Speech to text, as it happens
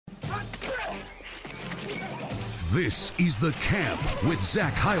This is The Camp with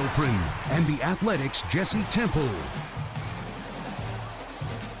Zach Heilprin and the Athletics' Jesse Temple.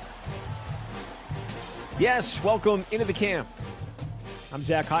 Yes, welcome into The Camp. I'm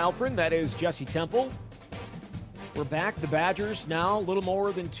Zach Heilprin. That is Jesse Temple. We're back. The Badgers now a little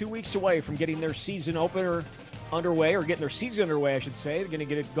more than 2 weeks away from getting their season opener underway, or getting their season underway, I should say. They're going to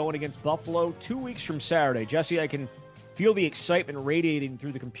get it going against Buffalo 2 weeks from Saturday. Jesse, I can feel the excitement radiating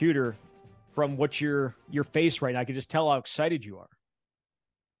through the computer from what your face right now. I can just tell how excited you are.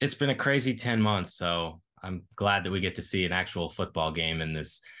 It's been a crazy 10 months, so I'm glad that we get to see an actual football game in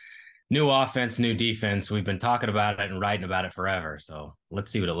this new offense, new defense. We've been talking about it and writing about it forever, so let's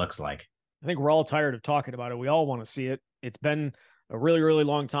see what it looks like. I think we're all tired of talking about it. We all want to see it. It's been a really, really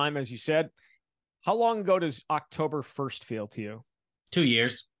long time, as you said. How long ago does October 1st feel to you? 2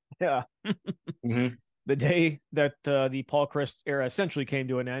 years. Yeah. Mm-hmm. The day that the Paul Chryst era essentially came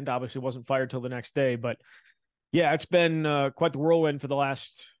to an end. Obviously wasn't fired till the next day, but yeah, it's been quite the whirlwind for the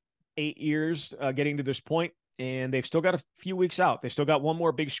last 8 years getting to this point, and they've still got a few weeks out. They still got one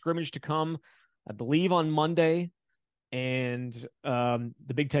more big scrimmage to come, I believe on Monday, and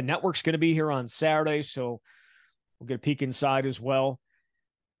the Big Ten Network's going to be here on Saturday, so we'll get a peek inside as well.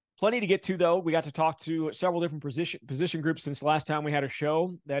 Plenty to get to, though. We got to talk to several different position groups since the last time we had a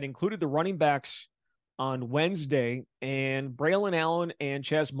show. That included the running backs on Wednesday, and Braylon Allen and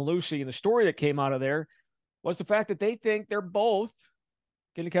Chez Mellusi. And the story that came out of there was the fact that they think they're both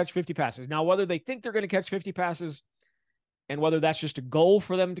going to catch 50 passes. Now, whether they think they're going to catch 50 passes and whether that's just a goal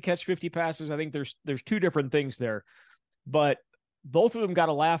for them to catch 50 passes, I think there's two different things there. But both of them got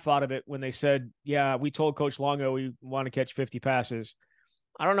a laugh out of it when they said, yeah, we told Coach Longo we want to catch 50 passes.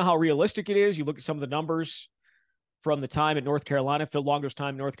 I don't know how realistic it is. You look at some of the numbers from the time at North Carolina, Phil Longo's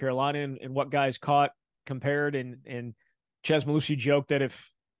time in North Carolina, and what guys caught compared. And Chez Mellusi joked that if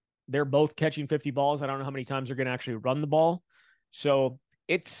they're both catching 50 balls, I don't know how many times they're going to actually run the ball. So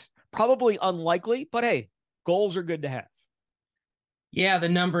it's probably unlikely, but hey, goals are good to have. Yeah, the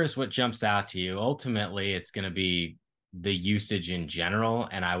number is what jumps out to you. Ultimately, it's going to be the usage in general.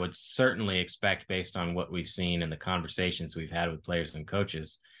 And I would certainly expect, based on what we've seen and the conversations we've had with players and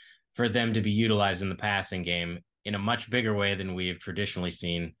coaches, for them to be utilized in the passing game in a much bigger way than we have traditionally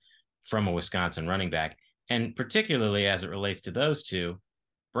seen from a Wisconsin running back. And particularly as it relates to those two,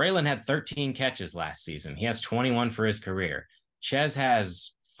 Braylon had 13 catches last season. He has 21 for his career. Chez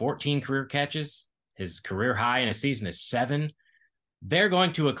has 14 career catches. His career high in a season is 7. They're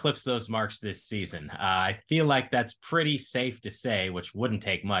going to eclipse those marks this season. I feel like that's pretty safe to say, which wouldn't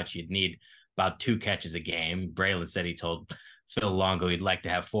take much. You'd need about 2 catches a game. Braylon said he told Phil Longo he'd like to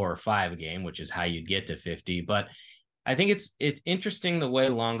have 4 or 5 a game, which is how you'd get to 50. But I think it's interesting the way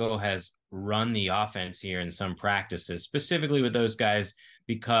Longo has run the offense here in some practices, specifically with those guys,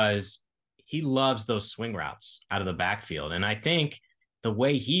 because he loves those swing routes out of the backfield. And I think the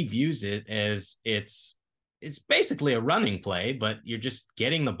way he views it is it's basically a running play, but you're just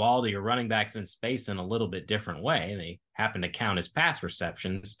getting the ball to your running backs in space in a little bit different way. They happen to count as pass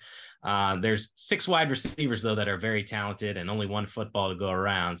receptions. There's 6 wide receivers, though, that are very talented and only 1 football to go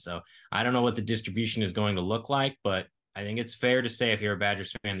around. So I don't know what the distribution is going to look like, but I think it's fair to say, if you're a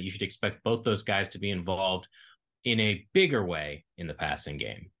Badgers fan, that you should expect both those guys to be involved in a bigger way in the passing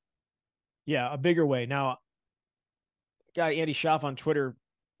game. Yeah, a bigger way. Now, guy Andy Schaff on Twitter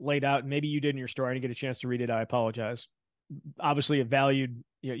laid out, and maybe you did in your story. I didn't get a chance to read it. I apologize. Obviously,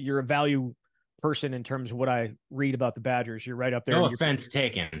 you're a value person in terms of what I read about the Badgers. You're right up there. No offense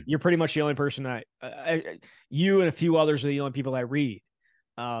taken. You're pretty much the only person you and a few others are the only people I read,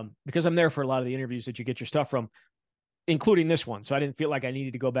 because I'm there for a lot of the interviews that you get your stuff from, including this one. So I didn't feel like I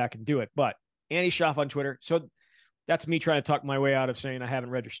needed to go back and do it. But Andy Schaff on Twitter. So that's me trying to talk my way out of saying I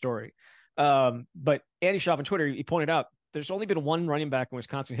haven't read your story. But Andy Schaff on Twitter, he pointed out there's only been one running back in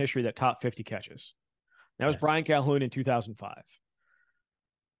Wisconsin history that topped 50 catches. That was Brian Calhoun in 2005.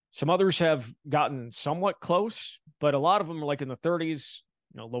 Some others have gotten somewhat close, but a lot of them are like in the 30s,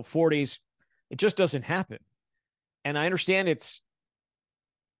 low 40s. It just doesn't happen. And I understand it's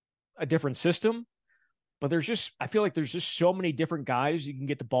a different system, but I feel like there's just so many different guys you can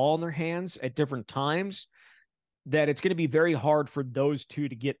get the ball in their hands at different times that it's going to be very hard for those two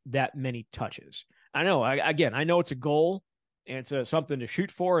to get that many touches. I know, I know it's a goal and it's something to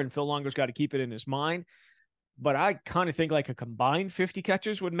shoot for, and Phil Longo's got to keep it in his mind. But I kind of think like a combined 50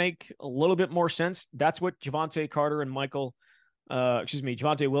 catches would make a little bit more sense. That's what Javonte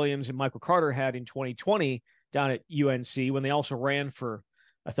Williams and Michael Carter had in 2020 down at UNC when they also ran for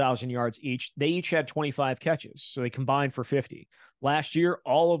 1,000 yards each. They each had 25 catches, so they combined for 50. Last year,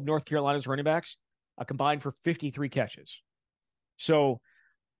 all of North Carolina's running backs combined for 53 catches. So,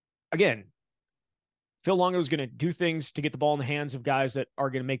 again, Phil Longo is going to do things to get the ball in the hands of guys that are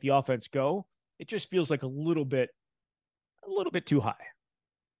going to make the offense go. It just feels like a little bit too high.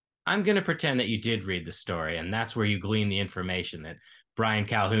 I'm going to pretend that you did read the story, and that's where you glean the information that Brian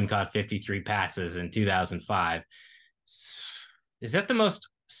Calhoun caught 53 passes in 2005. Is that the most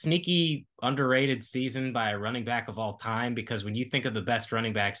sneaky, underrated season by a running back of all time? Because when you think of the best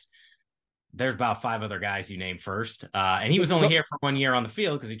running backs, there's about 5 other guys you name first. And he was only here for 1 year on the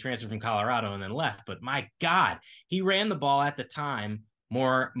field because he transferred from Colorado and then left. But my God, he ran the ball at the time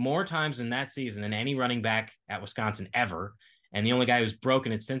more times in that season than any running back at Wisconsin ever. And the only guy who's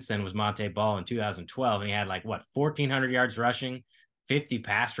broken it since then was Montee Ball in 2012. And he had 1,400 yards rushing, 50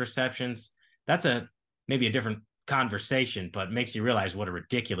 pass receptions. That's maybe a different conversation, but makes you realize what a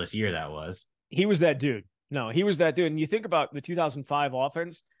ridiculous year that was. He was that dude. No, he was that dude. And you think about the 2005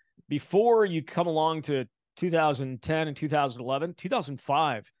 offense, before you come along to 2010 and 2011,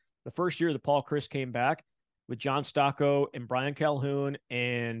 2005, the first year that Paul Chryst came back with John Stocco and Brian Calhoun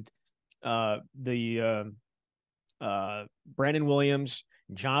and Brandon Williams,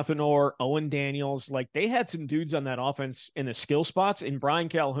 Jonathan Orr, Owen Daniels, they had some dudes on that offense in the skill spots, and Brian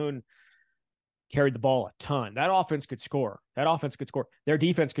Calhoun carried the ball a ton. That offense could score. Their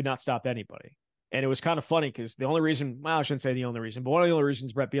defense could not stop anybody. And it was kind of funny because the only reason, I shouldn't say the only reason, but one of the only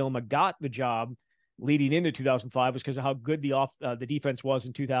reasons Brett Bielema got the job leading into 2005 was because of how good the defense was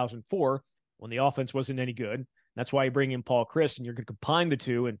in 2004 when the offense wasn't any good. That's why you bring in Paul Chryst, and you're going to combine the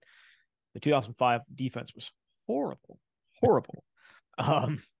two. And the 2005 defense was horrible.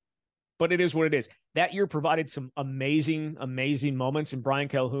 But it is what it is. That year provided some amazing moments, and Brian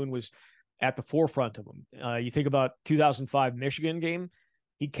Calhoun was at the forefront of them. You think about 2005 Michigan game,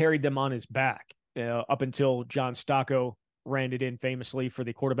 he carried them on his back up until John Stocco ran it in famously for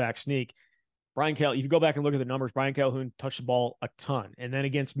the quarterback sneak. If you go back and look at the numbers, Brian Calhoun touched the ball a ton. And then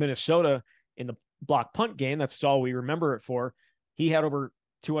against Minnesota in the block punt game, that's all we remember it for, he had over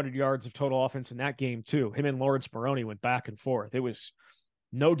 200 yards of total offense in that game too. Him and Lawrence Maroney went back and forth. It was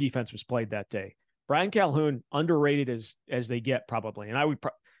no defense was played that day. Brian Calhoun, underrated as they get probably. And I would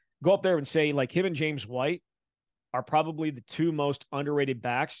go up there and say him and James White are probably the two most underrated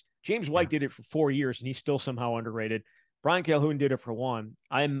backs. James White did it for 4 years and he's still somehow underrated. Brian Calhoun did it for 1.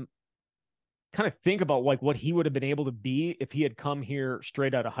 I'm kind of think about what he would have been able to be if he had come here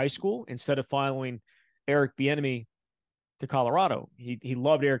straight out of high school instead of following Eric Bieniemy to Colorado. He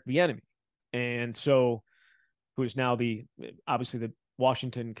loved Eric Bieniemy. And so, who's now obviously the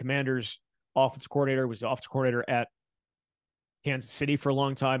Washington Commanders offensive coordinator, was the offensive coordinator at Kansas City for a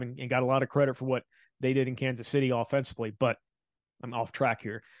long time and got a lot of credit for what they did in Kansas City offensively. But I'm off track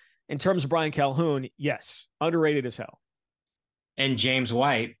here. In terms of Brian Calhoun, yes, underrated as hell. And James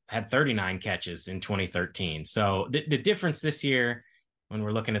White had 39 catches in 2013. So the difference this year, when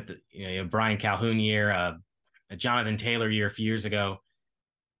we're looking at the Brian Calhoun year, a Jonathan Taylor year a few years ago,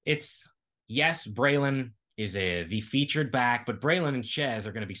 it's, yes, Braylon is the featured back, but Braylon and Chez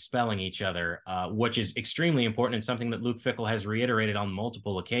are going to be spelling each other, which is extremely important and something that Luke Fickell has reiterated on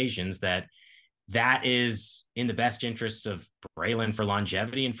multiple occasions, that is in the best interest of Braylon for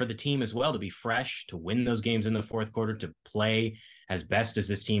longevity and for the team as well, to be fresh, to win those games in the fourth quarter, to play as best as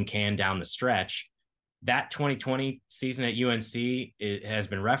this team can down the stretch. That 2020 season at UNC, it has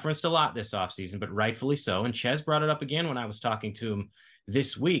been referenced a lot this offseason, but rightfully so. And Chez brought it up again when I was talking to him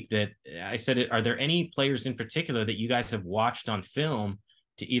this week, that I said, are there any players in particular that you guys have watched on film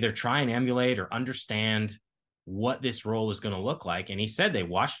to either try and emulate or understand what this role is going to look like? And he said they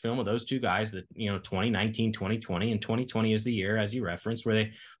watched film of those two guys that, 2019, 2020, and 2020 is the year, as you referenced, where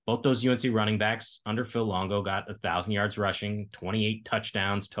both those UNC running backs under Phil Longo got 1,000 yards rushing, 28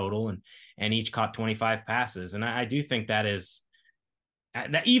 touchdowns total, and each caught 25 passes. And I do think that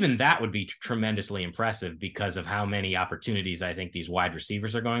would be tremendously impressive because of how many opportunities I think these wide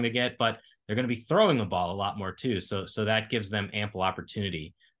receivers are going to get, but they're going to be throwing the ball a lot more too. So that gives them ample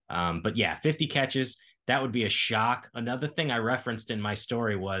opportunity. But yeah, 50 catches, that would be a shock. Another thing I referenced in my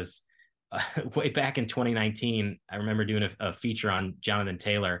story was way back in 2019, I remember doing a feature on Jonathan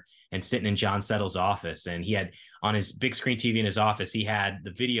Taylor and sitting in John Settle's office. And he had on his big screen TV in his office, he had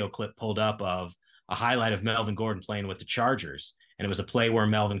the video clip pulled up of a highlight of Melvin Gordon playing with the Chargers. And it was a play where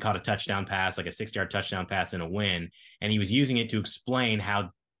Melvin caught a touchdown pass, like a 6-yard touchdown pass in a win. And he was using it to explain how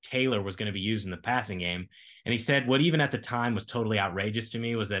Taylor was going to be used in the passing game. And he said, what even at the time was totally outrageous to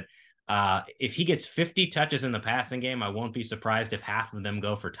me was that if he gets 50 touches in the passing game, I won't be surprised if half of them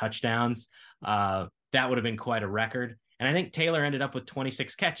go for touchdowns. That would have been quite a record. And I think Taylor ended up with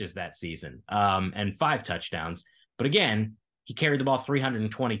 26 catches that season and 5 touchdowns. But again, he carried the ball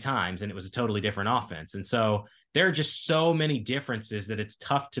 320 times and it was a totally different offense. And so there are just so many differences that it's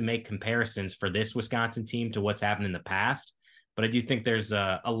tough to make comparisons for this Wisconsin team to what's happened in the past. But I do think there's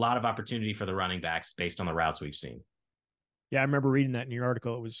a lot of opportunity for the running backs based on the routes we've seen. Yeah, I remember reading that in your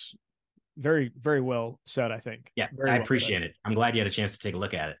article. It was very, very well said, I think. Yeah, very I well appreciate said. it. I'm glad you had a chance to take a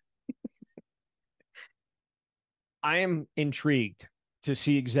look at it. I am intrigued to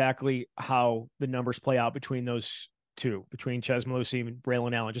see exactly how the numbers play out between those two, between Chez Mellusi and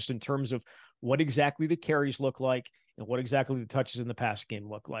Braylon Allen, just in terms of what exactly the carries look like and what exactly the touches in the pass game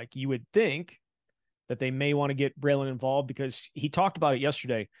look like. You would think that they may want to get Braylon involved because he talked about it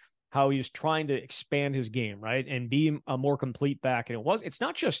yesterday, how he was trying to expand his game, right? And be a more complete back. And it's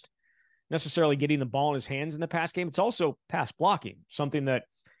not just necessarily getting the ball in his hands in the pass game. It's also pass blocking, something that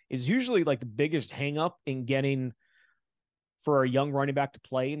is usually like the biggest hang up in getting for a young running back to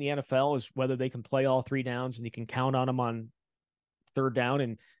play in the NFL is whether they can play all three downs and you can count on them on third down.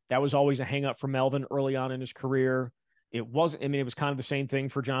 And that was always a hang up for Melvin early on in his career. It wasn't, I mean, it was kind of the same thing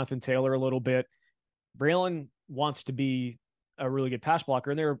for Jonathan Taylor a little bit. Braylon wants to be a really good pass blocker.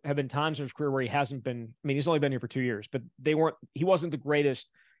 And there have been times in his career where he hasn't been, I mean, he's only been here for 2 years, but he wasn't the greatest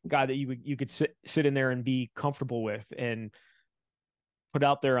guy that you could sit in there and be comfortable with and put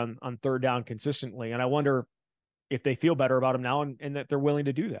out there on third down consistently. And I wonder if they feel better about him now and that they're willing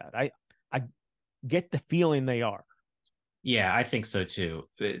to do that. I get the feeling they are. Yeah, I think so too.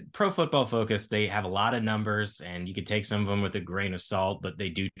 Pro Football Focus, they have a lot of numbers and you could take some of them with a grain of salt, but they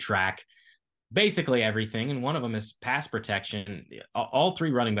do track basically everything. And one of them is pass protection. All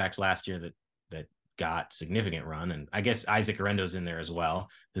three running backs last year that got significant run. And I guess Isaac Arendo's in there as well,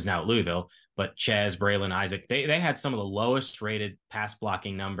 who's now at Louisville, but Chez, Braylon, Isaac, they had some of the lowest rated pass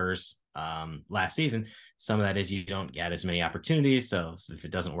blocking numbers last season. Some of that is you don't get as many opportunities. So if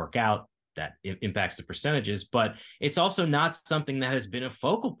it doesn't work out, that impacts the percentages, but it's also not something that has been a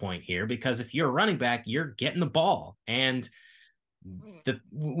focal point here because if you're a running back, you're getting the ball and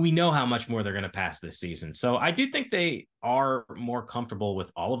we know how much more they're going to pass this season. So I do think they are more comfortable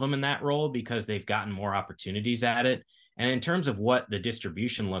with all of them in that role because they've gotten more opportunities at it. And in terms of what the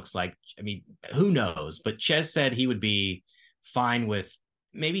distribution looks like, I mean, who knows? But Chez said he would be fine with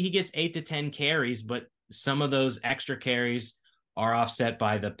maybe he gets 8 to 10 carries, but some of those extra carries are offset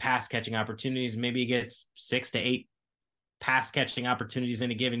by the pass catching opportunities. Maybe he gets 6 to 8 pass catching opportunities in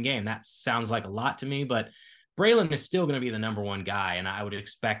a given game. That sounds like a lot to me, but Braylon is still going to be the number one guy. And I would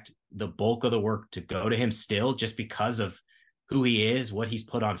expect the bulk of the work to go to him still just because of who he is, what he's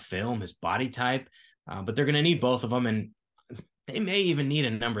put on film, his body type. But they're going to need both of them. And they may even need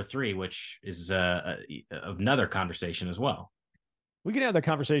a number 3, which is another conversation as well. We can have that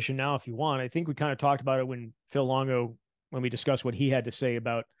conversation now if you want. I think we kind of talked about it when Phil Longo, when we discussed what he had to say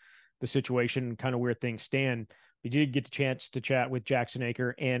about the situation and kind of where things stand. We did get the chance to chat with Jackson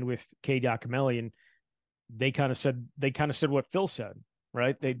Aker and with Cade Yacamelli, and they kind of said what Phil said,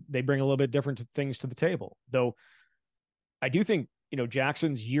 right? They bring a little bit different things to the table. Though I do think,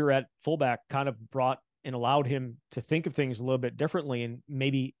 Jackson's year at fullback kind of brought and allowed him to think of things a little bit differently and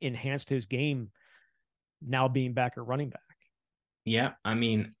maybe enhanced his game now being back at running back. Yeah. I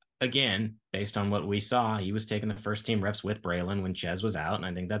mean, again, based on what we saw, he was taking the first team reps with Braylon when Chez was out. And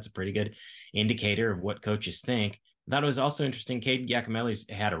I think that's a pretty good indicator of what coaches think. That was also interesting. Cade Yacamelli's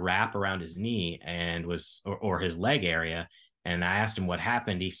had a wrap around his knee and or his leg area. And I asked him what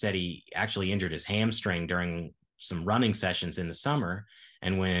happened. He said he actually injured his hamstring during some running sessions in the summer.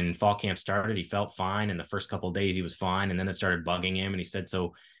 And when fall camp started, he felt fine. And the first couple of days he was fine. And then it started bugging him. And he said,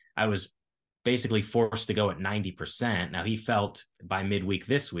 so I was basically forced to go at 90%. Now he felt by midweek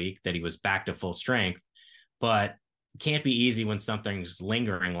this week that he was back to full strength, but it can't be easy when something's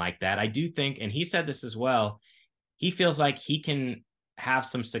lingering like that. I do think, and he said this as well, he feels like he can have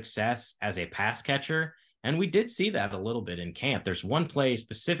some success as a pass catcher. And we did see that a little bit in camp. There's one play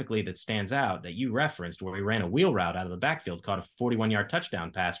specifically that stands out that you referenced where he ran a wheel route out of the backfield, caught a 41-yard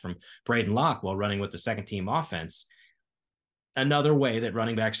touchdown pass from Braden Locke while running with the second team offense. Another way that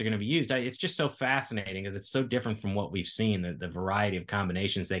running backs are going to be used. It's just so fascinating because it's so different from what we've seen, the variety of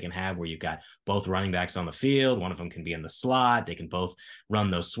combinations they can have where you've got both running backs on the field. One of them can be in the slot. They can both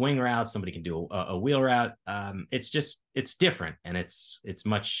run those swing routes. Somebody can do a wheel route. It's different. And it's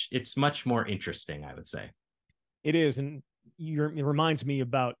much more interesting, I would say. It is. And it reminds me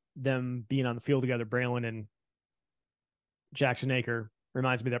about them being on the field together. Braylon and Jackson Aker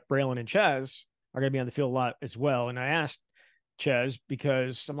reminds me that Braylon and Chez are going to be on the field a lot as well. And I asked Chez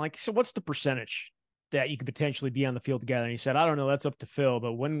because I'm like, so what's the percentage that you could potentially be on the field together? And he said, I don't know, that's up to Phil,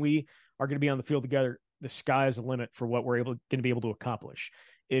 but when we are going to be on the field together, the sky is the limit for what we're going to be able to accomplish.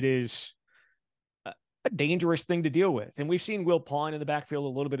 It is a dangerous thing to deal with. And we've seen Will Pine in the backfield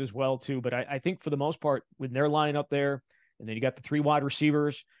a little bit as well, too. But I think for the most part, when they're lining up there, and then you got the 3 wide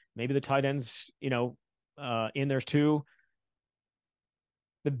receivers, maybe the tight ends, in there too.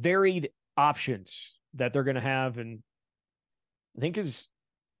 The varied options that they're going to have, and I think as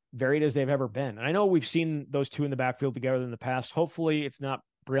varied as they've ever been. And I know we've seen those two in the backfield together in the past. Hopefully it's not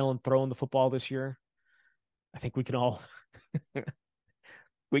Braylon throwing the football this year. I think we can all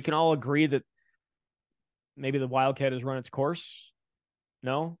agree that maybe the Wildcat has run its course.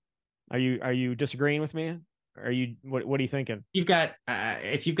 No? Are you disagreeing with me? What are you thinking? You've got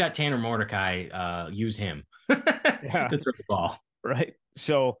if you've got Tanner Mordecai, use him to throw the ball. Right.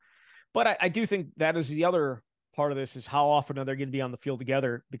 So, but I do think that is the other part of this, is how often are they going to be on the field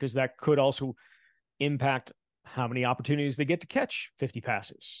together, because that could also impact how many opportunities they get to catch 50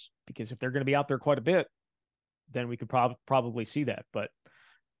 passes. Because if they're going to be out there quite a bit, then we could probably see that. But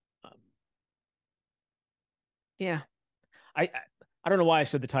yeah, I don't know why I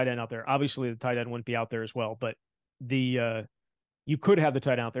said the tight end out there. Obviously, the tight end wouldn't be out there as well, but you could have the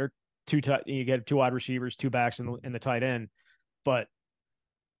tight end out there. You get 2 wide receivers, 2 backs, and the tight end. But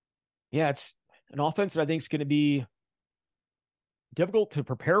yeah, it's an offense that I think is going to be difficult to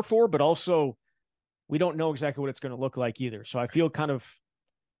prepare for, but also we don't know exactly what it's going to look like either. So I feel kind of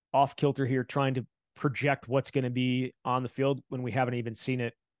off kilter here, trying to project what's going to be on the field when we haven't even seen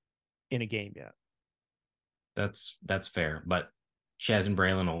it in a game yet. That's fair, but Chez and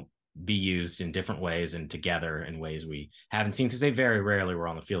Braylon will be used in different ways and together in ways we haven't seen, because they very rarely were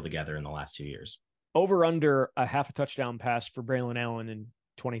on the field together in the last 2 years. Over under a half a touchdown pass for Braylon Allen in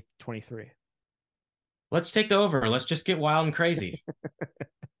 2023. Let's take the over. Let's just get wild and crazy.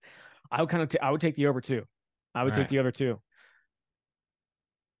 I would take the over too. I would take the over too.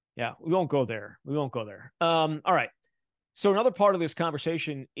 Yeah, we won't go there. All right. So another part of this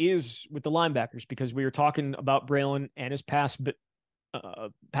conversation is with the linebackers, because we were talking about Braylon and his pass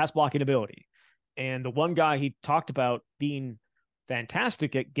blocking ability. And the one guy he talked about being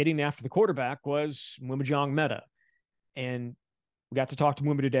fantastic at getting after the quarterback was Mumajong Meta. And we got to talk to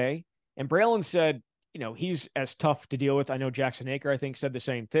Muma today. And Braylon said, he's as tough to deal with. I know Jackson Aker, I think, said the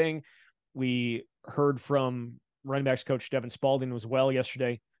same thing. We heard from running backs coach Devin Spalding as well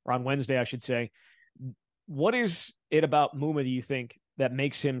yesterday, or on Wednesday, I should say. What is it about Muma, do you think, that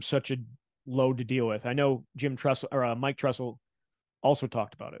makes him such a load to deal with? I know Mike Tressel also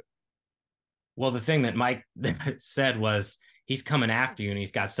talked about it. Well, the thing that Mike said was he's coming after you, and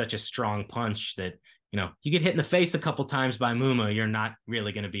he's got such a strong punch that, you get hit in the face a couple times by Muma, you're not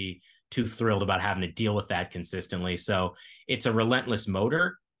really going to be too thrilled about having to deal with that consistently. So it's a relentless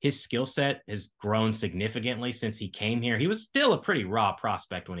motor. His skill set has grown significantly since he came here. He was still a pretty raw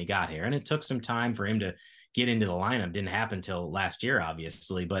prospect when he got here, and it took some time for him to get into the lineup. Didn't happen until last year,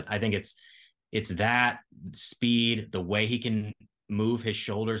 obviously, but I think it's that speed, the way he can move his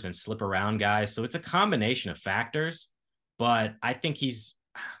shoulders and slip around guys. So it's a combination of factors, but I think he's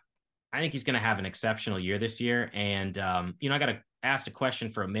going to have an exceptional year this year. And, I got asked a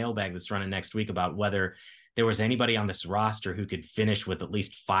question for a mailbag that's running next week about whether there was anybody on this roster who could finish with at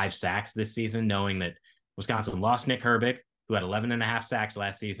least 5 sacks this season, knowing that Wisconsin lost Nick Herbig, who had 11.5 sacks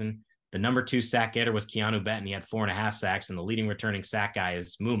last season. The number 2 sack getter was Keanu Benton. He had 4.5 sacks, and the leading returning sack guy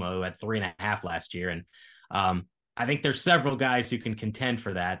is Muma, who had 3.5 last year. And I think there's several guys who can contend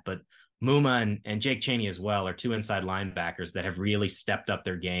for that, but Muma and Jake Chaney as well are 2 inside linebackers that have really stepped up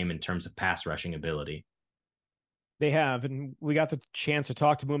their game in terms of pass rushing ability. They have, and we got the chance to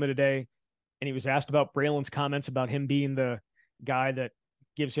talk to Muma today, and he was asked about Braylon's comments about him being the guy that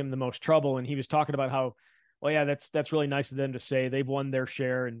gives him the most trouble, and he was talking about how, well, yeah, that's really nice of them to say. They've won their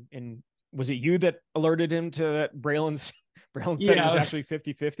share, and was it you that alerted him to that Braylon said it was actually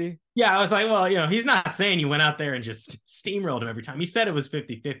 50-50? Yeah, I was like, well, he's not saying you went out there and just steamrolled him every time. He said it was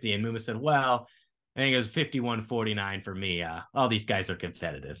 50-50, and Muma said, well, I think it was 51-49 for me. All these guys are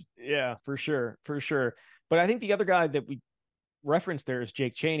competitive. Yeah, for sure. But I think the other guy that we referenced there is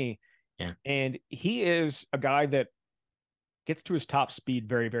Jake Chaney. Yeah. And he is a guy that gets to his top speed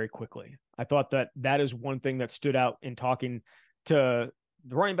very, very quickly. I thought that is one thing that stood out in talking to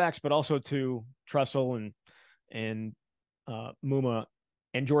the running backs, but also to Tressel and Muma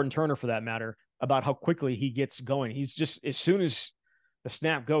and Jordan Turner, for that matter, about how quickly he gets going. He's just, as soon as the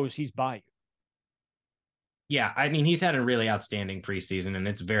snap goes, he's by you. Yeah, I mean, he's had a really outstanding preseason, and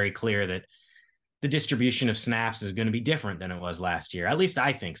it's very clear that the distribution of snaps is going to be different than it was last year. At least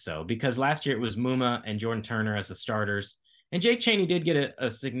I think so, because last year it was Muma and Jordan Turner as the starters, and Jake Chaney did get a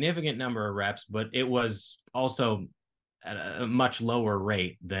significant number of reps, but it was also at a much lower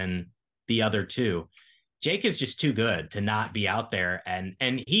rate than the other two. Jake is just too good to not be out there. And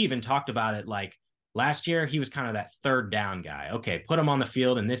he even talked about it like Last year, he was kind of that third down guy. Okay, put him on the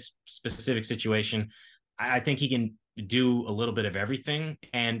field in this specific situation. I think he can do a little bit of everything.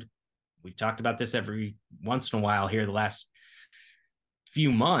 And we've talked about this every once in a while here the last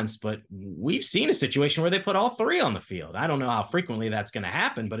few months, but we've seen a situation where they put all three on the field. I don't know how frequently that's going to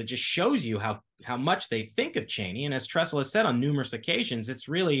happen, but it just shows you how much they think of Chaney. And as Tressel has said on numerous occasions, it's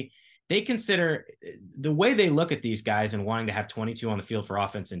really, they consider the way they look at these guys and wanting to have 22 on the field for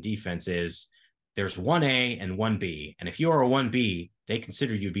offense and defense is there's 1A and 1B. And if you are a 1B, they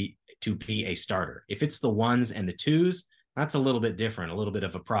consider you to be a starter. If it's the ones and the twos, that's a little bit different, a little bit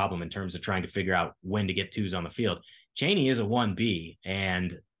of a problem in terms of trying to figure out when to get twos on the field. Chaney is a 1B,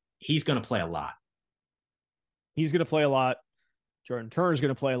 and he's going to play a lot. He's going to play a lot. Jordan Turner is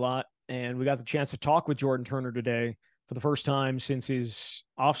going to play a lot. And we got the chance to talk with Jordan Turner today for the first time since his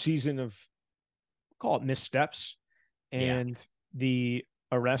offseason of, call it missteps, and the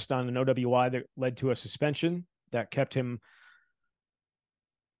arrest on an OWI that led to a suspension that kept him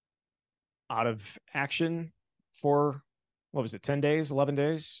out of action for, 10 days, 11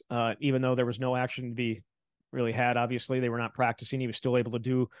 days? Even though there was no action to be really had, obviously, they were not practicing. He was still able to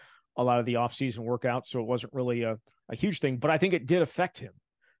do a lot of the off-season workouts, so it wasn't really a huge thing. But I think it did affect him.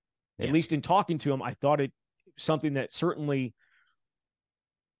 Yeah. At least in talking to him, I thought it something that certainly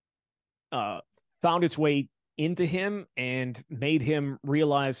found its way into him and made him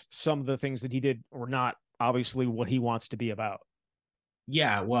realize some of the things that he did were not obviously what he wants to be about.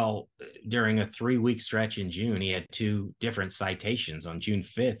 Yeah, well, during a 3-week stretch in June, he had 2 different citations. On June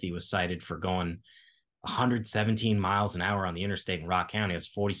 5th, he was cited for going 117 miles an hour on the interstate in Rock County. That's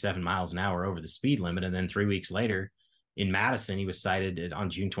 47 miles an hour over the speed limit. And then 3 weeks later in Madison, he was cited on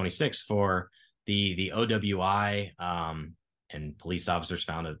June 26th for the OWI, and police officers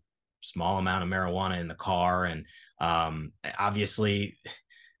found a small amount of marijuana in the car. And obviously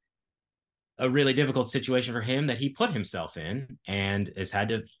a really difficult situation for him that he put himself in and has had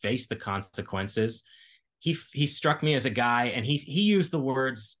to face the consequences. He struck me as a guy, and he used the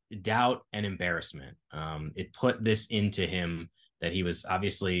words doubt and embarrassment. It put this into him that he was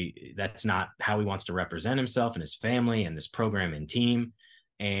obviously, that's not how he wants to represent himself and his family and this program and team.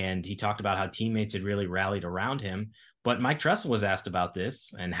 And he talked about how teammates had really rallied around him. But Mike Tressel was asked about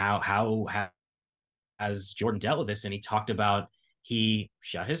this and how has Jordan dealt with this. And he talked about he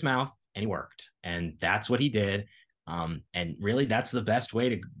shut his mouth and he worked. And that's what he did. And really, that's the best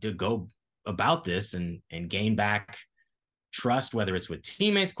way to go about this and gain back trust, whether it's with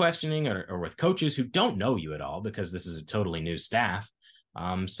teammates questioning or with coaches who don't know you at all, because this is a totally new staff.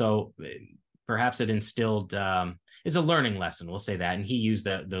 So perhaps it instilled, is a learning lesson. We'll say that. And he used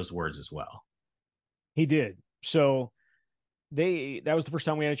those words as well. He did. So that was the first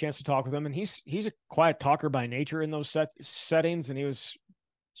time we had a chance to talk with him. And he's a quiet talker by nature in those settings. And it's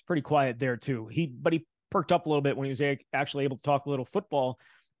pretty quiet there too. But he perked up a little bit when he was actually able to talk a little football.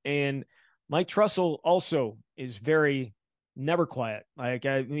 And Mike Tressel also is very never quiet. Like,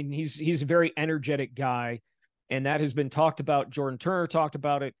 I mean, he's a very energetic guy, and that has been talked about. Jordan Turner talked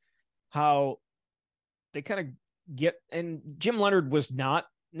about it, how they kind of get, and Jim Leonhard was not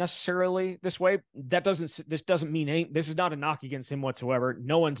necessarily this way. This doesn't mean this is not a knock against him whatsoever.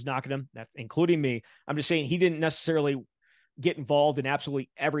 No one's knocking him. That's including me. I'm just saying he didn't necessarily get involved in absolutely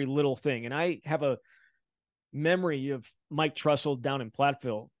every little thing. And I have a memory of Mike Tressel down in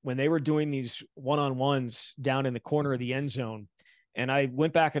Platteville when they were doing these one-on-ones down in the corner of the end zone. And I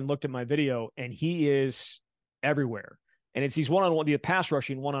went back and looked at my video, and he is everywhere. And it's these one-on-one, the pass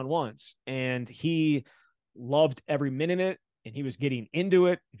rushing one-on-ones. And he loved every minute of it. And he was getting into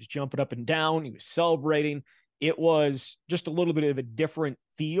it. He was jumping up and down. He was celebrating. It was just a little bit of a different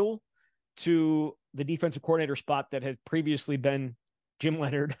feel to the defensive coordinator spot that has previously been Jim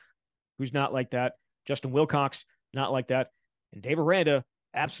Leonhard, who's not like that. Justin Wilcox, not like that. And Dave Aranda,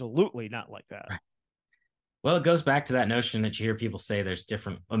 absolutely not like that. Well, it goes back to that notion that you hear people say there's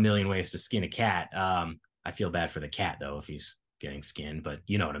a million ways to skin a cat. I feel bad for the cat, though, if he's getting skinned, but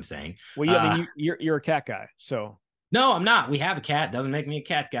you know what I'm saying. Well, yeah, I mean, you're a cat guy, so. No, I'm not. We have a cat. Doesn't make me a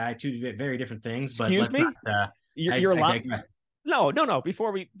cat guy. 2 very different things. But excuse me? You're a lot. No.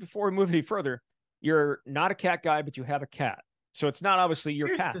 Before we move any further, you're not a cat guy, but you have a cat. So it's not obviously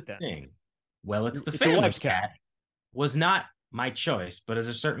your cat then. Thing. Well, it's the family's cat. Was not my choice, but at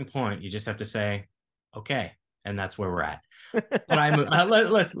a certain point, you just have to say, okay, and that's where we're at.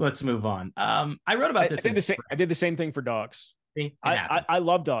 But let's move on. I wrote about this. I did the same thing for dogs. I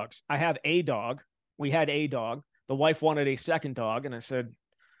love dogs. I have a dog. We had a dog. The wife wanted a second dog, and I said,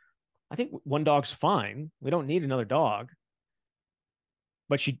 I think one dog's fine. We don't need another dog.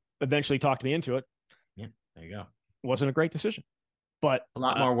 But she eventually talked me into it. Yeah, there you go. Wasn't a great decision. But a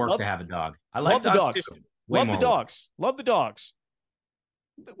lot more work to have a dog. I love like the dogs. too. Way Love the more work. dogs. Love the dogs.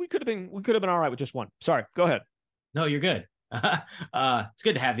 We could have been all right with just one. Sorry, go ahead. No, you're good. It's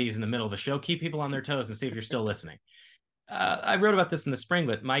good to have these in the middle of the show. Keep people on their toes and see if you're still listening. I wrote about this in the spring,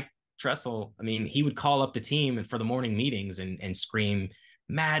 but Mike Tressel, I mean, he would call up the team for the morning meetings and scream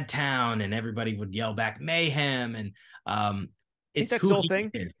Madtown, and everybody would yell back mayhem. And it's that's who still a he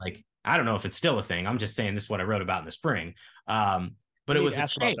thing. is. Like, I don't know if it's still a thing. I'm just saying this is what I wrote about in the spring. But it was a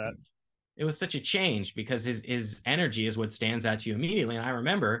change. It was such a change because his energy is what stands out to you immediately. And I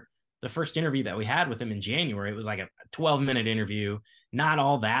remember the first interview that we had with him in January, it was like a 12-minute interview, not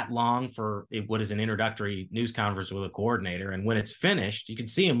all that long for what is an introductory news conference with a coordinator. And when it's finished, you can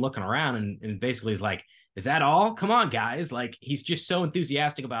see him looking around and basically he's like, is that all? Come on, guys. Like, he's just so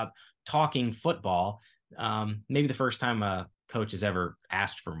enthusiastic about talking football. Maybe the first time a coach has ever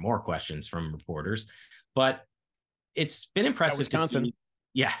asked for more questions from reporters, but it's been impressive to see.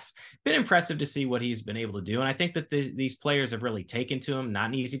 Yes, been impressive to see what he's been able to do. And I think that these players have really taken to him. Not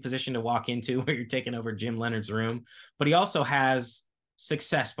an easy position to walk into where you're taking over Jim Leonard's room, but he also has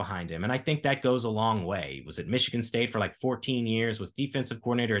success behind him. And I think that goes a long way. He was at Michigan State for like 14 years, was defensive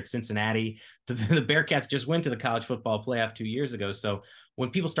coordinator at Cincinnati. The Bearcats just went to the college football playoff 2 years ago. So when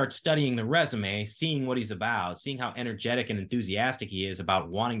people start studying the resume, seeing what he's about, seeing how energetic and enthusiastic he is about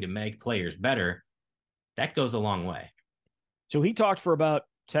wanting to make players better, that goes a long way. So he talked for about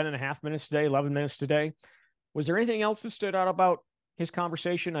 10 and a half minutes today, 11 minutes today. Was there anything else that stood out about his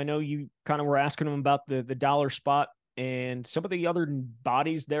conversation? I know you kind of were asking him about the dollar spot and some of the other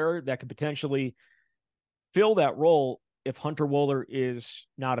bodies there that could potentially fill that role if Hunter Wohler is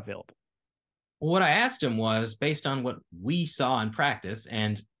not available. Well, what I asked him was based on what we saw in practice,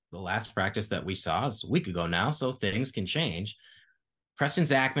 and the last practice that we saw is a week ago now, so things can change. Preston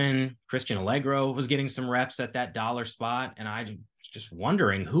Zachman, Christian Allegro was getting some reps at that dollar spot. And I was just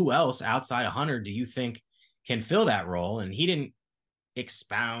wondering who else outside of Hunter do you think can fill that role? And he didn't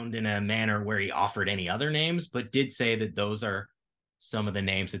expound in a manner where he offered any other names, but did say that those are some of the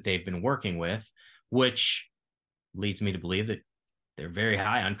names that they've been working with, which leads me to believe that they're very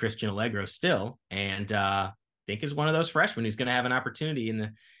high on Christian Allegro still. And think is one of those freshmen who's going to have an opportunity in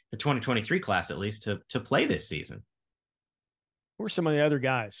the 2023 class, at least to play this season. Who are some of the other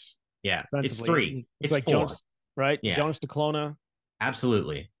guys? Yeah, it's three. It's like 4. Jonas, right? Yeah. Jonas DeClona.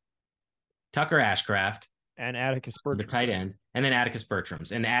 Absolutely. Tucker Ashcraft. And Atticus Bertram. The tight end. And then Atticus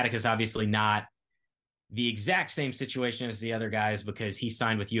Bertrams. And Atticus obviously not the exact same situation as the other guys because he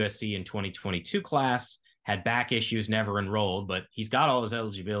signed with USC in 2022 class, had back issues, never enrolled, but he's got all his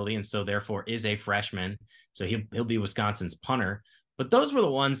eligibility and so therefore is a freshman. So he'll be Wisconsin's punter. But those were the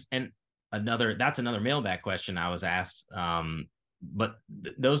ones, and that's another mailbag question I was asked. But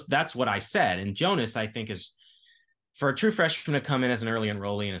that's what I said. And Jonas, I think, is for a true freshman to come in as an early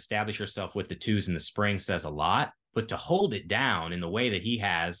enrollee and establish yourself with the twos in the spring says a lot, but to hold it down in the way that he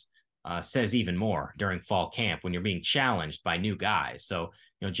has says even more during fall camp when you're being challenged by new guys. So,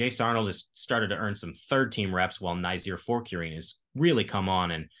 Jace Arnold has started to earn some third team reps while Nizier Forkurian has really come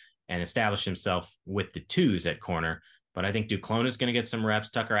on and established himself with the twos at corner. But I think DeClona is going to get some reps.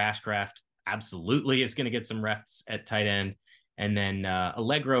 Tucker Ashcraft absolutely is going to get some reps at tight end. And then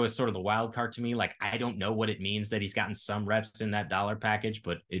Allegro is sort of the wild card to me. Like, I don't know what it means that he's gotten some reps in that dollar package,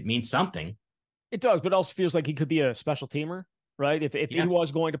 but it means something. It does, but it also feels like he could be a special teamer, right? If he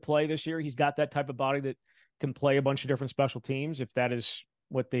was going to play this year, he's got that type of body that can play a bunch of different special teams, if that is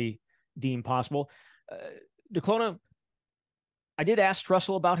what they deem possible. DeClona, I did ask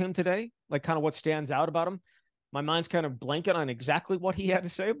Tressel about him today, like kind of what stands out about him. My mind's kind of blanking on exactly what he had to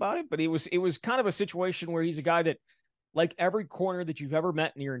say about it, but it was kind of a situation where he's a guy that, like every corner that you've ever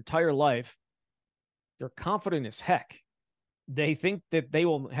met in your entire life, they're confident as heck. They think that they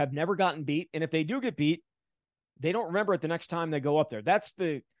will have never gotten beat. And if they do get beat, they don't remember it the next time they go up there. That's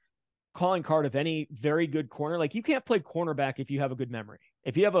the calling card of any very good corner. Like, you can't play cornerback if you have a good memory.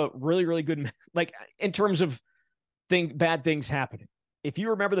 If you have a really, really good, like in terms of bad things happening, if you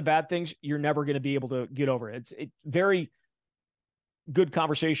remember the bad things, you're never going to be able to get over it. It's very good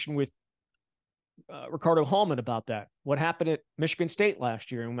conversation with Ricardo Hallman about that. What happened at Michigan State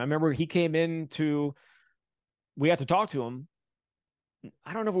last year? And I remember he came we had to talk to him.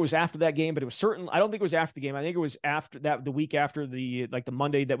 I don't know if it was after that game, but it was certain. I don't think it was after the game. I think it was after that, the week after the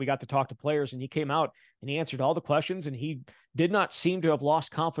Monday that we got to talk to players, and he came out and he answered all the questions, and he did not seem to have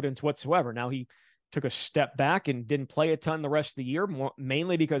lost confidence whatsoever. Now, he took a step back and didn't play a ton the rest of the year,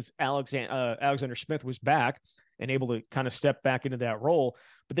 mainly because Alexander Smith was back and able to kind of step back into that role.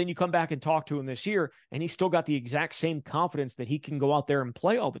 But then you come back and talk to him this year, and he's still got the exact same confidence that he can go out there and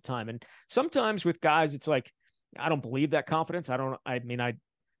play all the time. And sometimes with guys, it's like, I don't believe that confidence.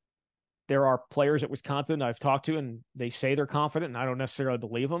 There are players at Wisconsin I've talked to, and they say they're confident, and I don't necessarily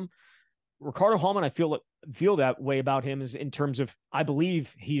believe them. Ricardo Hallman, I feel that way about him, is in terms of, I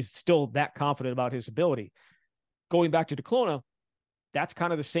believe he's still that confident about his ability. Going back to Duclona, that's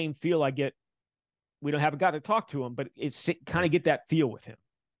kind of the same feel I get. We haven't got to talk to him, but it's kind of get that feel with him.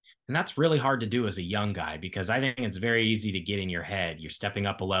 And that's really hard to do as a young guy, because I think it's very easy to get in your head. You're stepping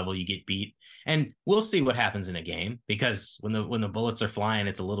up a level, you get beat, and we'll see what happens in a game, because when the bullets are flying,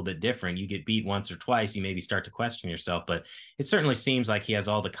 it's a little bit different. You get beat once or twice, you maybe start to question yourself, but it certainly seems like he has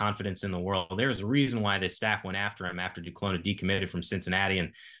all the confidence in the world. There's a reason why this staff went after him after Duclona decommitted from Cincinnati,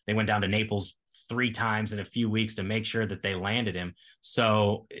 and they went down to Naples 3 times in a few weeks to make sure that they landed him.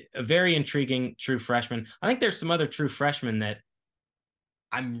 So a very intriguing true freshman. I think there's some other true freshmen that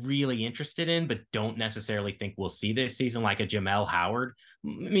I'm really interested in, but don't necessarily think we'll see this season, like a Jamel Howard. I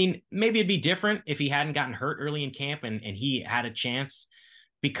mean, maybe it'd be different if he hadn't gotten hurt early in camp and he had a chance,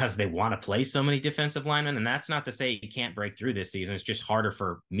 because they want to play so many defensive linemen. And that's not to say he can't break through this season. It's just harder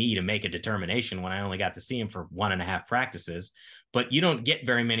for me to make a determination when I only got to see him for 1.5 practices. But you don't get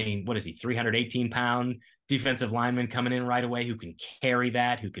very many, 318-pound defensive linemen coming in right away who can carry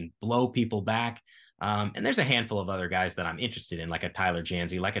that, who can blow people back. And there's a handful of other guys that I'm interested in, like a Tyler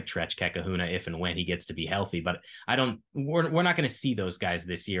Janzi, like a Tretch Kekahuna, if and when he gets to be healthy. But we're not going to see those guys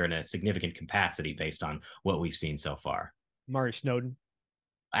this year in a significant capacity based on what we've seen so far. Amari Snowden.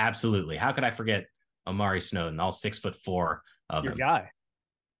 Absolutely. How could I forget Amari Snowden, all 6'4" of Your him?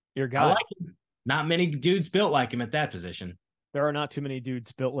 Your guy. I like him. Not many dudes built like him at that position. There are not too many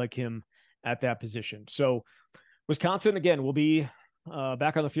dudes built like him at that position. So Wisconsin, again, will be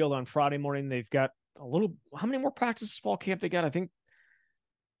back on the field on Friday morning. They've got how many more practices fall camp they got? I think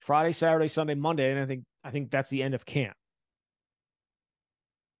Friday, Saturday, Sunday, Monday, and I think that's the end of camp.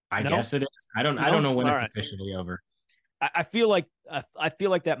 I guess it is. I don't know when it's officially over. I feel like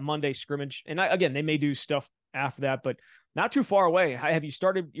that Monday scrimmage, and again, they may do stuff after that, but not too far away. Have you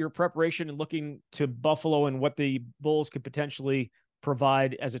started your preparation and looking to Buffalo and what the Bulls could potentially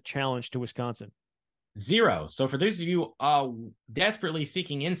provide as a challenge to Wisconsin? 0. So for those of you desperately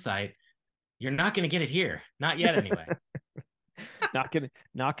seeking insight, you're not going to get it here. Not yet, anyway. not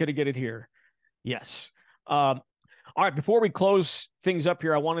gonna get it here. Yes. All right. Before we close things up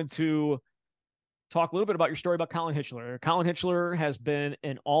here, I wanted to talk a little bit about your story about Colin Hitchler. Colin Hitchler has been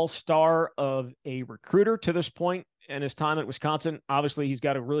an all-star of a recruiter to this point in his time at Wisconsin. Obviously, he's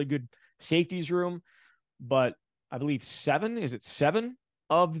got a really good safeties room, but I believe 7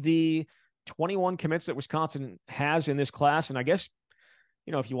 of the 21 commits that Wisconsin has in this class. And I guess,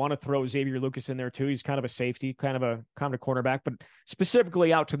 if you want to throw Xavier Lucas in there too, he's kind of a safety, kind of a cornerback, but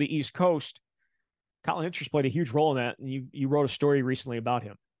specifically out to the East Coast, Colin Hitchler's played a huge role in that. And you wrote a story recently about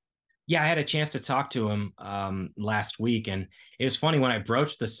him. Yeah, I had a chance to talk to him last week, and it was funny when I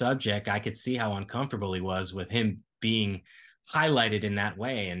broached the subject. I could see how uncomfortable he was with him being highlighted in that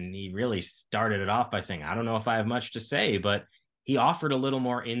way, and he really started it off by saying, "I don't know if I have much to say," but he offered a little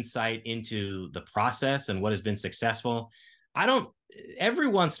more insight into the process and what has been successful. Every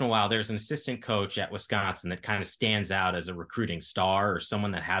once in a while, there's an assistant coach at Wisconsin that kind of stands out as a recruiting star or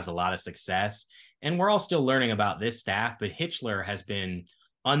someone that has a lot of success, and we're all still learning about this staff, but Hitchler has been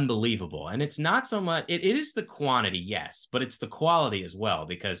unbelievable. And it's not so much, it is the quantity, yes, but it's the quality as well,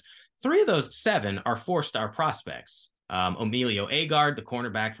 because 3 of those 7 are 4-star prospects. Emilio Agard, the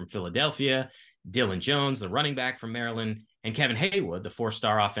cornerback from Philadelphia, Dylan Jones, the running back from Maryland, and Kevin Haywood, the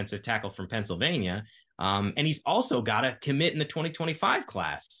 4-star offensive tackle from Pennsylvania. And he's also got a commit in the 2025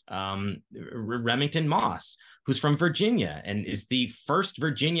 class, Remington Moss, who's from Virginia and is the first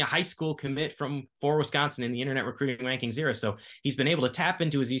Virginia high school commit for Wisconsin in the Internet Recruiting Ranking 0. So he's been able to tap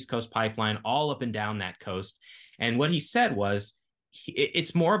into his East Coast pipeline all up and down that coast. And what he said was,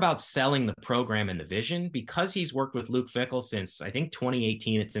 it's more about selling the program and the vision, because he's worked with Luke Fickell since, I think,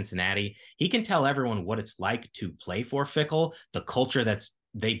 2018 at Cincinnati. He can tell everyone what it's like to play for Fickell, the culture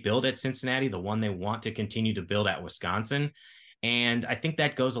they build at Cincinnati, the one they want to continue to build at Wisconsin. And I think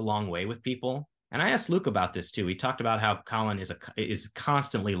that goes a long way with people. And I asked Luke about this too. He talked about how Colin is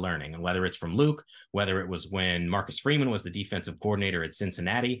constantly learning, and whether it's from Luke, whether it was when Marcus Freeman was the defensive coordinator at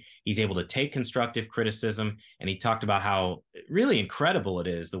Cincinnati, he's able to take constructive criticism. And he talked about how really incredible it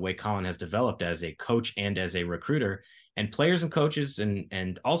is the way Colin has developed as a coach and as a recruiter. And players and coaches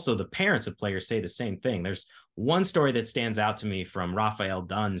and also the parents of players say the same thing. There's one story that stands out to me from Raphael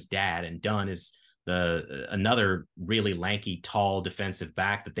Dunn's dad, and Dunn is another really lanky, tall defensive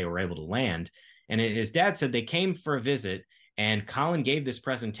back that they were able to land. And his dad said they came for a visit, And Colin gave this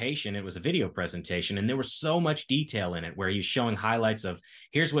presentation. It was a video presentation, and there was so much detail in it where he was showing highlights of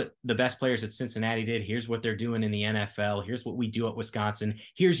here's what the best players at Cincinnati did. Here's what they're doing in the NFL. Here's what we do at Wisconsin.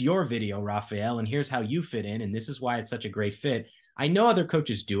 Here's your video, Raphael, and here's how you fit in. And this is why it's such a great fit. I know other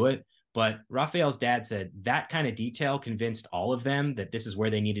coaches do it, but Raphael's dad said that kind of detail convinced all of them that this is where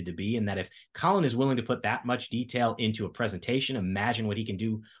they needed to be. And that if Colin is willing to put that much detail into a presentation, imagine what he can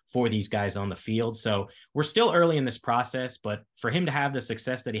do for these guys on the field. So we're still early in this process, but for him to have the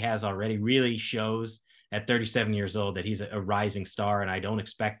success that he has already really shows at 37 years old that he's a rising star. And I don't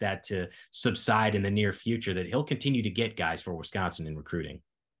expect that to subside in the near future, that he'll continue to get guys for Wisconsin in recruiting.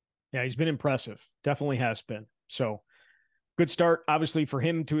 Yeah, he's been impressive. Definitely has been. So good start, obviously, for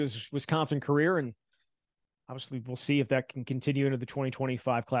him to his Wisconsin career. And obviously, we'll see if that can continue into the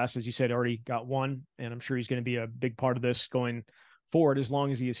 2025 class. As you said, already got one. And I'm sure he's going to be a big part of this going forward as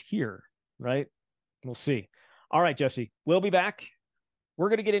long as he is here, right? We'll see. All right, Jesse, we'll be back. We're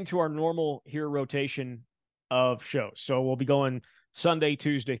going to get into our normal here rotation of shows. So we'll be going Sunday,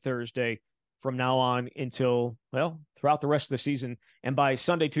 Tuesday, Thursday from now on until, well, throughout the rest of the season. And by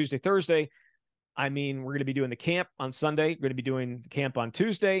Sunday, Tuesday, Thursday, I mean, we're going to be doing the camp on Sunday. We're going to be doing the camp on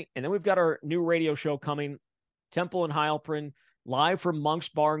Tuesday. And then we've got our new radio show coming, Temple and Heilprin, live from Monk's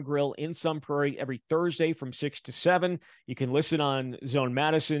Bar and Grill in Sun Prairie every Thursday from 6 to 7. You can listen on Zone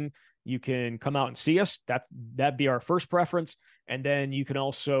Madison. You can come out and see us. That'd be our first preference. And then you can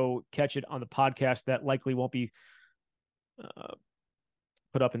also catch it on the podcast that likely won't be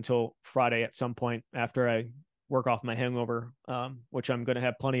put up until Friday at some point after I work off my hangover, which I'm going to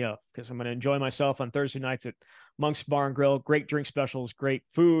have plenty of because I'm going to enjoy myself on Thursday nights at Monk's Bar and Grill. Great drink specials, great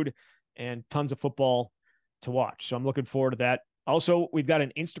food, and tons of football to watch. So I'm looking forward to that. Also, we've got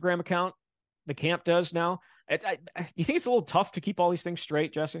an Instagram account. The camp does now. Do you think it's a little tough to keep all these things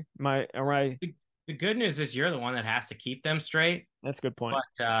straight, Jesse? Am I? The good news is you're the one that has to keep them straight. That's a good point.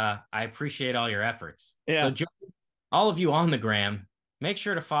 But I appreciate all your efforts. Yeah. So all of you on the gram, make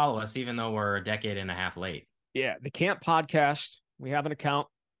sure to follow us, even though we're a decade and a half late. Yeah, the camp podcast. We have an account,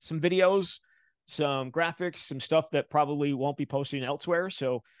 some videos, some graphics, some stuff that probably won't be posting elsewhere.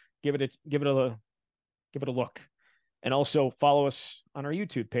 So give it a look. And also follow us on our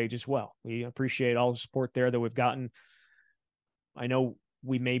YouTube page as well. We appreciate all the support there that we've gotten. I know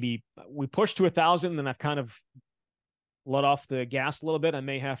we pushed to 1,000, and I've kind of let off the gas a little bit. I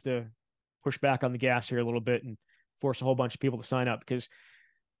may have to push back on the gas here a little bit and force a whole bunch of people to sign up because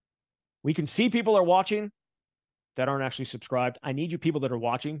we can see people are watching that aren't actually subscribed. I need you people that are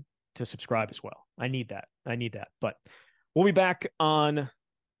watching to subscribe as well. I need that. But we'll be back on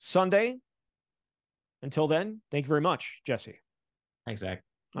Sunday. Until then, thank you very much, Jesse. Thanks, Zach.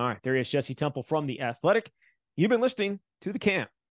 All right, there he is, Jesse Temple from The Athletic. You've been listening to The Camp.